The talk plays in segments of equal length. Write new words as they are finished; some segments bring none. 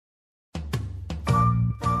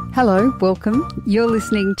Hello, welcome. You're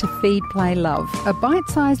listening to Feed, Play, Love, a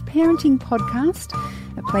bite-sized parenting podcast,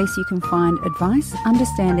 a place you can find advice,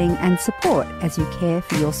 understanding and support as you care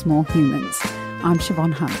for your small humans. I'm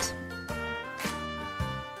Siobhan Hunt.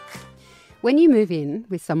 When you move in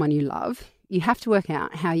with someone you love, you have to work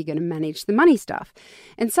out how you're going to manage the money stuff.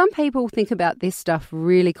 And some people think about this stuff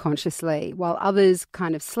really consciously, while others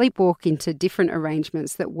kind of sleepwalk into different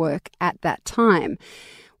arrangements that work at that time.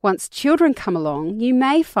 Once children come along, you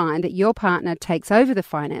may find that your partner takes over the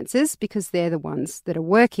finances because they're the ones that are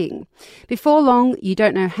working. Before long, you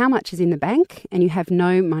don't know how much is in the bank and you have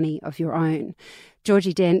no money of your own.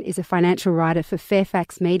 Georgie Dent is a financial writer for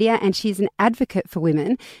Fairfax Media and she's an advocate for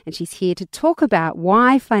women, and she's here to talk about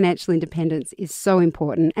why financial independence is so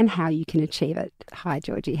important and how you can achieve it. Hi,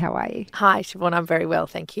 Georgie. How are you? Hi, Siobhan. I'm very well,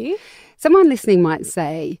 thank you. Someone listening might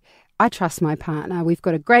say, I trust my partner. We've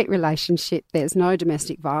got a great relationship. There's no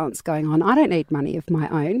domestic violence going on. I don't need money of my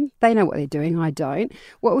own. They know what they're doing. I don't.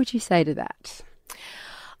 What would you say to that?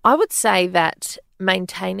 I would say that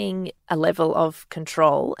maintaining a level of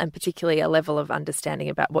control and particularly a level of understanding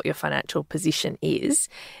about what your financial position is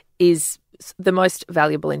the most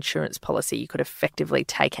valuable insurance policy you could effectively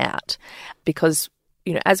take out, because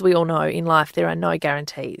as we all know, in life, there are no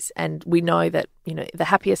guarantees. And we know that, the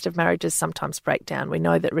happiest of marriages sometimes break down. We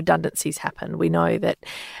know that redundancies happen. We know that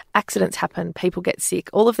accidents happen. People get sick.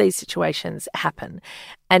 All of these situations happen.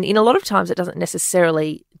 And in a lot of times, it doesn't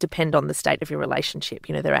necessarily depend on the state of your relationship.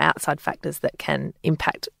 There are outside factors that can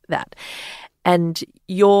impact that. And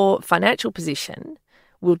your financial position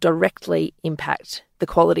will directly impact the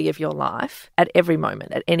quality of your life at every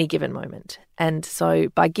moment, at any given moment. And so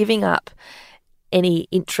by giving up any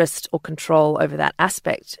interest or control over that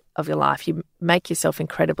aspect of your life, you make yourself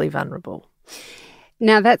incredibly vulnerable.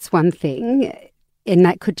 Now, that's one thing, and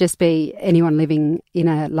that could just be anyone living in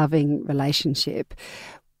a loving relationship.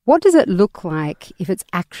 What does it look like if it's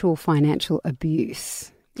actual financial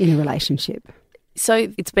abuse in a relationship? So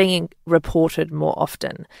it's being reported more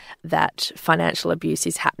often that financial abuse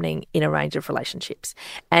is happening in a range of relationships,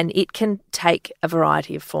 and it can take a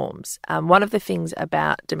variety of forms. One of the things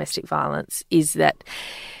about domestic violence is that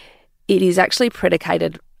it is actually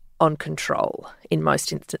predicated on control in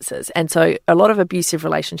most instances. And so a lot of abusive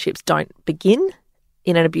relationships don't begin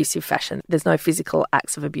in an abusive fashion. There's no physical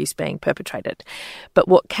acts of abuse being perpetrated. But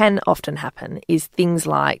what can often happen is things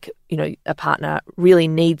like, a partner really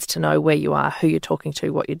needs to know where you are, who you're talking to,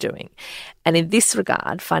 what you're doing. And in this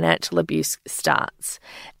regard, financial abuse starts.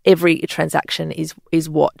 Every transaction is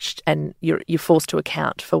watched and you're forced to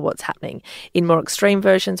account for what's happening. In more extreme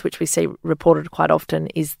versions, which we see reported quite often,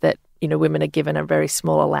 is that, women are given a very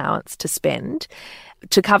small allowance to spend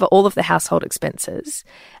to cover all of the household expenses,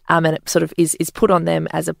 and it sort of is put on them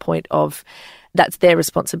as a point of that's their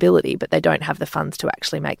responsibility, but they don't have the funds to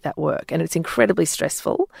actually make that work. And it's incredibly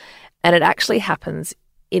stressful, and it actually happens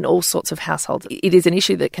in all sorts of households. It is an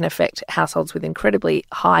issue that can affect households with incredibly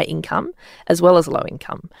high income as well as low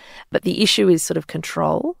income. But the issue is sort of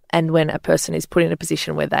control, and when a person is put in a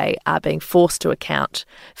position where they are being forced to account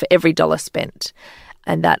for every dollar spent.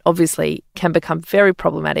 And that obviously can become very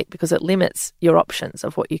problematic because it limits your options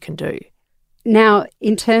of what you can do. Now,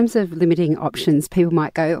 in terms of limiting options, people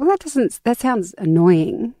might go, well, that sounds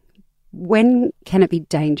annoying. When can it be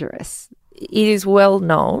dangerous? It is well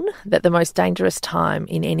known that the most dangerous time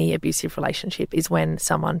in any abusive relationship is when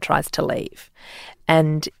someone tries to leave.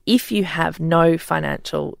 And if you have no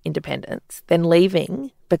financial independence, then leaving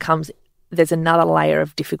there's another layer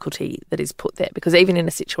of difficulty that is put there, because even in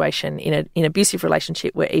a situation, in an abusive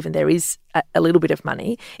relationship where even there is a little bit of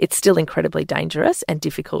money, it's still incredibly dangerous and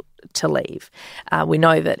difficult to leave. We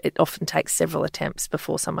know that it often takes several attempts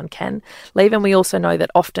before someone can leave, and we also know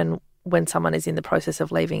that often when someone is in the process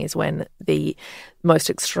of leaving is when the most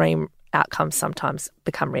extreme outcomes sometimes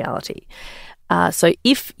become reality. So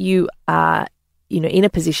if you are in a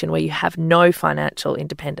position where you have no financial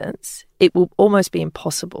independence, it will almost be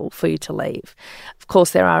impossible for you to leave. Of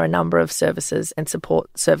course, there are a number of services and support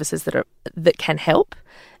services that can help,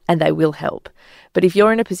 and they will help. But if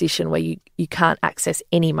you're in a position where you can't access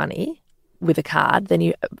any money with a card, then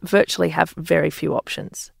you virtually have very few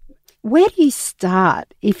options. Where do you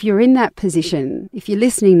start if you're in that position? If you're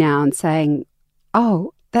listening now and saying,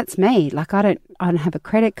 "Oh, that's me. Like I don't have a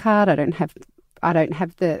credit card. I don't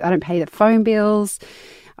pay the phone bills.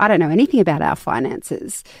 I don't know anything about our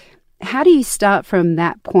finances." How do you start from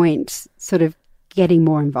that point, sort of getting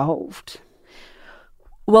more involved?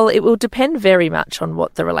 Well, it will depend very much on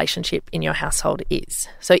what the relationship in your household is.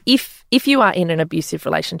 So if you are in an abusive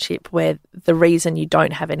relationship where the reason you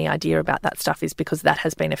don't have any idea about that stuff is because that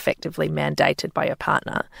has been effectively mandated by your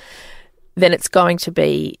partner, then it's going to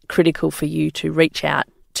be critical for you to reach out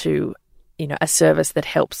to, a service that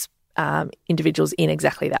helps individuals in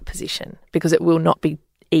exactly that position, because it will not be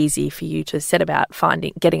easy for you to set about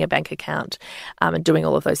getting a bank account and doing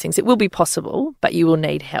all of those things. It will be possible, but you will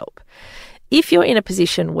need help. If you're in a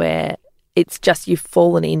position where it's just you've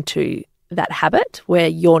fallen into that habit where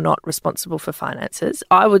you're not responsible for finances,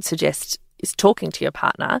 I would suggest is talking to your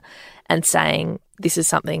partner and saying, this is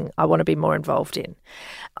something I want to be more involved in.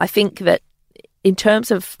 I think that in terms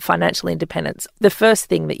of financial independence, the first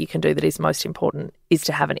thing that you can do that is most important is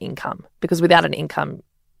to have an income, because without an income,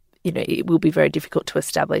 it will be very difficult to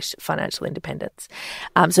establish financial independence.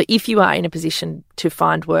 So if you are in a position to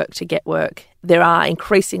find work, to get work, there are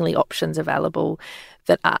increasingly options available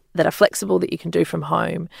that are flexible, that you can do from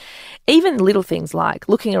home. Even little things like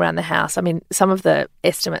looking around the house. I mean, some of the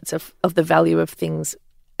estimates of the value of things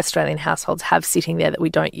Australian households have sitting there that we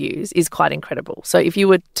don't use is quite incredible. So if you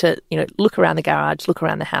were to, look around the garage, look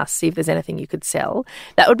around the house, see if there's anything you could sell,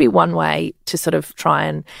 that would be one way to sort of try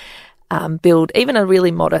and build even a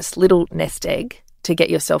really modest little nest egg to get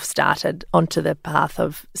yourself started onto the path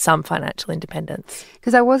of some financial independence.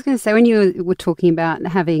 Because I was going to say, when you were talking about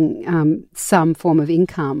having some form of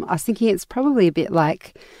income, I was thinking it's probably a bit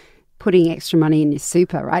like putting extra money in your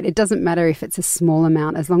super, right? It doesn't matter if it's a small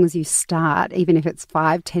amount, as long as you start, even if it's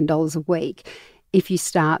 $5, $10 a week. If you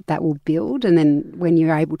start, that will build, and then when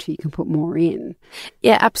you're able to, you can put more in.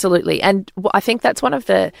 Yeah, absolutely. And I think that's one of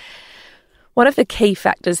the key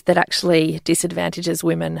factors that actually disadvantages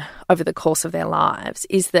women over the course of their lives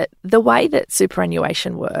is that the way that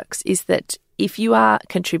superannuation works is that if you are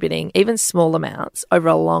contributing even small amounts over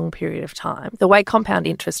a long period of time, the way compound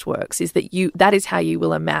interest works is that is how you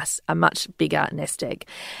will amass a much bigger nest egg.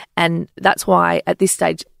 And that's why at this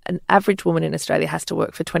stage, an average woman in Australia has to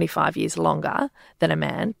work for 25 years longer than a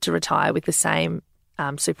man to retire with the same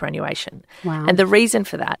superannuation. Wow. And the reason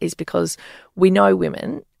for that is because we know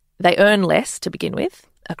women, they earn less to begin with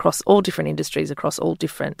across all different industries, across all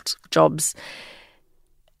different jobs.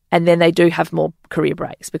 And then they do have more career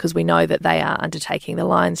breaks because we know that they are undertaking the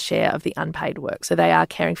lion's share of the unpaid work. So they are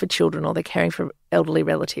caring for children or they're caring for elderly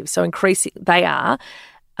relatives. So they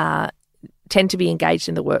tend to be engaged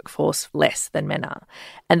in the workforce less than men are.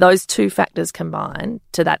 And those two factors combine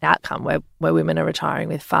to that outcome where women are retiring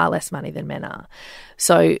with far less money than men are.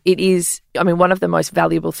 So it is, one of the most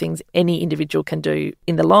valuable things any individual can do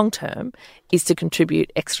in the long term is to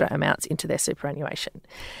contribute extra amounts into their superannuation.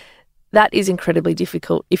 That is incredibly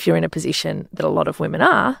difficult if you're in a position that a lot of women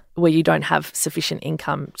are, where you don't have sufficient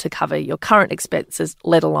income to cover your current expenses,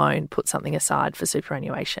 let alone put something aside for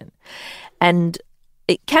superannuation. And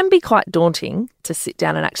it can be quite daunting to sit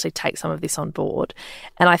down and actually take some of this on board.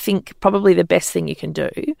 And I think probably the best thing you can do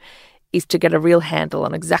is to get a real handle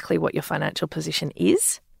on exactly what your financial position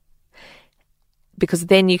is, because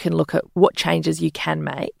then you can look at what changes you can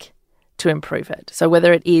make to improve it. So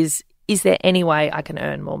whether it is there any way I can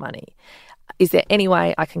earn more money? Is there any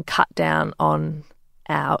way I can cut down on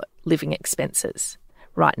our living expenses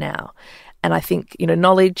right now? And I think,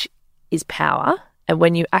 knowledge is power. And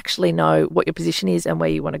when you actually know what your position is and where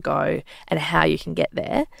you want to go and how you can get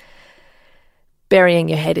there, burying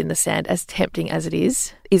your head in the sand, as tempting as it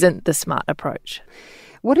is, isn't the smart approach.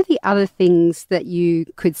 What are the other things that you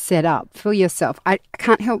could set up for yourself? I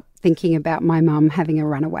can't help thinking about my mum having a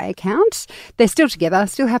runaway account. They're still together,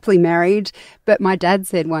 still happily married, but my dad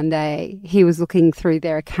said one day he was looking through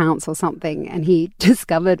their accounts or something and he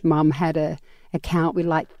discovered mum had a account with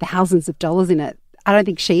like thousands of dollars in it. I don't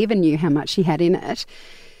think she even knew how much she had in it.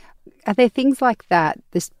 Are there things like that,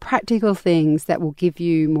 this practical things that will give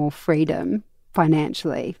you more freedom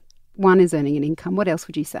financially? One is earning an income. What else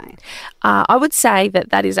would you say? I would say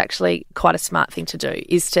that is actually quite a smart thing to do,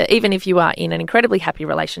 is to, even if you are in an incredibly happy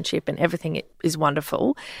relationship and everything is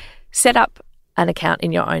wonderful, set up an account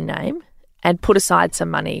in your own name and put aside some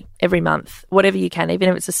money every month, whatever you can, even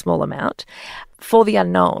if it's a small amount, for the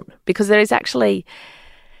unknown. Because there is actually,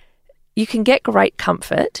 you can get great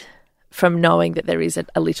comfort from knowing that there is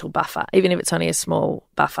a little buffer, even if it's only a small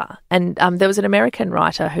buffer. And there was an American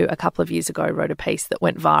writer who a couple of years ago wrote a piece that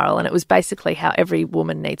went viral, and it was basically how every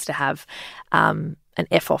woman needs to have an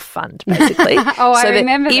F-off fund, basically. I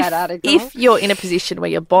remember that article. If you're in a position where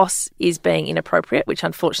your boss is being inappropriate, which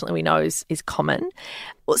unfortunately we know is common,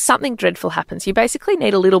 or something dreadful happens, you basically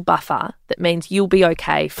need a little buffer that means you'll be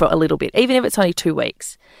okay for a little bit, even if it's only 2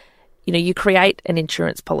 weeks. You create an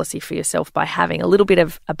insurance policy for yourself by having a little bit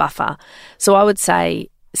of a buffer. So I would say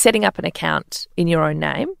setting up an account in your own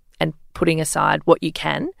name and putting aside what you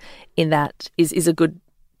can in that is a good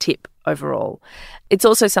tip overall. It's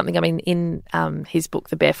also something, in his book,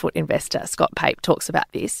 The Barefoot Investor, Scott Pape talks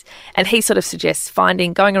about this, and he sort of suggests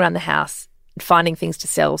going around the house, finding things to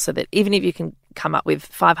sell so that even if you can come up with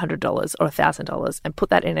 $500 or $1,000 and put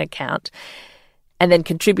that in an account and then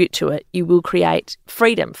contribute to it, you will create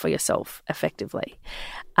freedom for yourself effectively.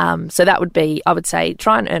 So that would be, I would say,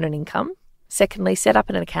 try and earn an income. Secondly, set up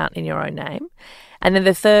an account in your own name. And then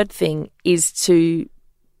the third thing is to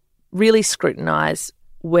really scrutinise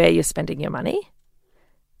where you're spending your money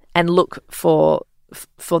and look for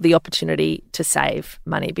the opportunity to save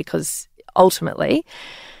money, because ultimately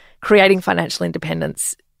creating financial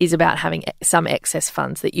independence is about having some excess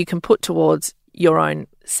funds that you can put towards your own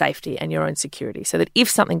safety and your own security, so that if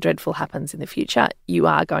something dreadful happens in the future, you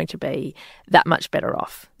are going to be that much better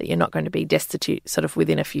off, that you're not going to be destitute sort of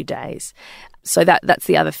within a few days. So that's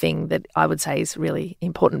the other thing that I would say is really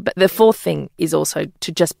important. But the fourth thing is also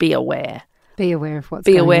to just be aware. Be aware of what's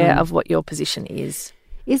going on. Be aware of what your position is.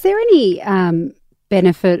 Is there any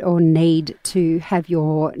benefit or need to have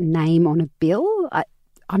your name on a bill?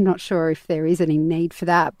 I'm not sure if there is any need for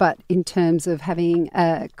that, but in terms of having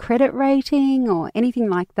a credit rating or anything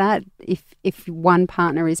like that, if one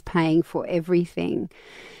partner is paying for everything,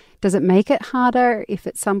 does it make it harder if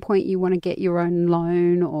at some point you want to get your own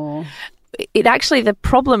loan? Or it actually, the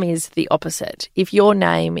problem is the opposite. If your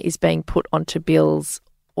name is being put onto bills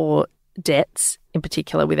or debts in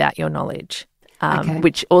particular without your knowledge,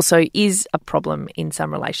 which also is a problem in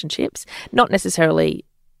some relationships, not necessarily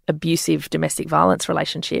abusive domestic violence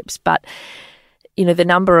relationships, but the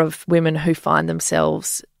number of women who find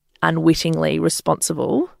themselves unwittingly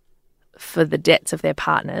responsible for the debts of their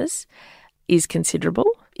partners is considerable.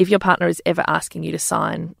 If your partner is ever asking you to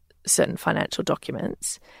sign certain financial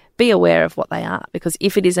documents, be aware of what they are, because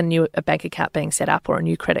if it is a bank account being set up or a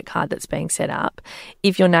new credit card that's being set up,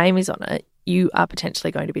 if your name is on it, you are potentially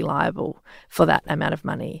going to be liable for that amount of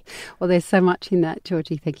money. Well, there's so much in that,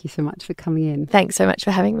 Georgie. Thank you so much for coming in. Thanks so much for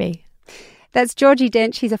having me. That's Georgie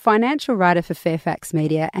Dent. She's a financial writer for Fairfax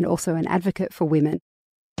Media and also an advocate for women.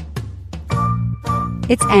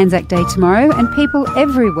 It's Anzac Day tomorrow, and people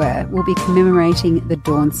everywhere will be commemorating the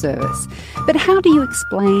dawn service. But how do you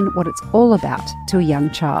explain what it's all about to a young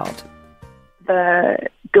child? The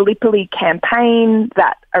Gallipoli campaign,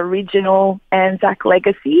 that original Anzac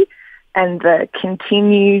legacy, and the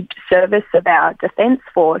continued service of our Defence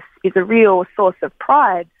Force is a real source of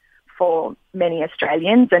pride for many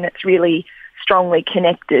Australians, and it's really strongly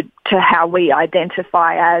connected to how we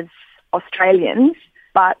identify as Australians.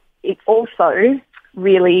 But it's also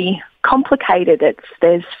really complicated.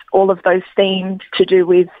 There's all of those themes to do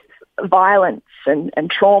with violence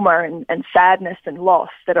and trauma and sadness and loss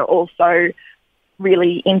that are also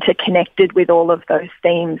really interconnected with all of those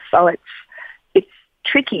themes. So it's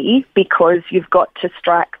tricky, because you've got to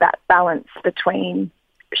strike that balance between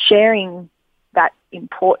sharing that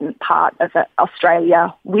important part of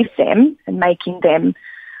Australia with them and making them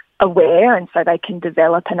aware, and so they can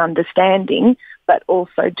develop an understanding, but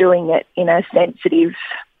also doing it in a sensitive,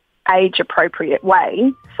 age-appropriate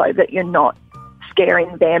way so that you're not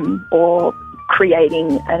scaring them or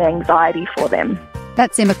creating an anxiety for them.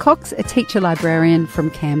 That's Emma Cox, a teacher librarian from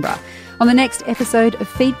Canberra. On the next episode of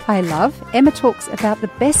Feed, Play, Love, Emma talks about the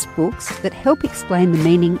best books that help explain the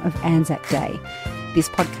meaning of Anzac Day. This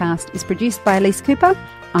podcast is produced by Elise Cooper.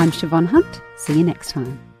 I'm Siobhan Hunt. See you next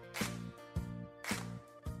time.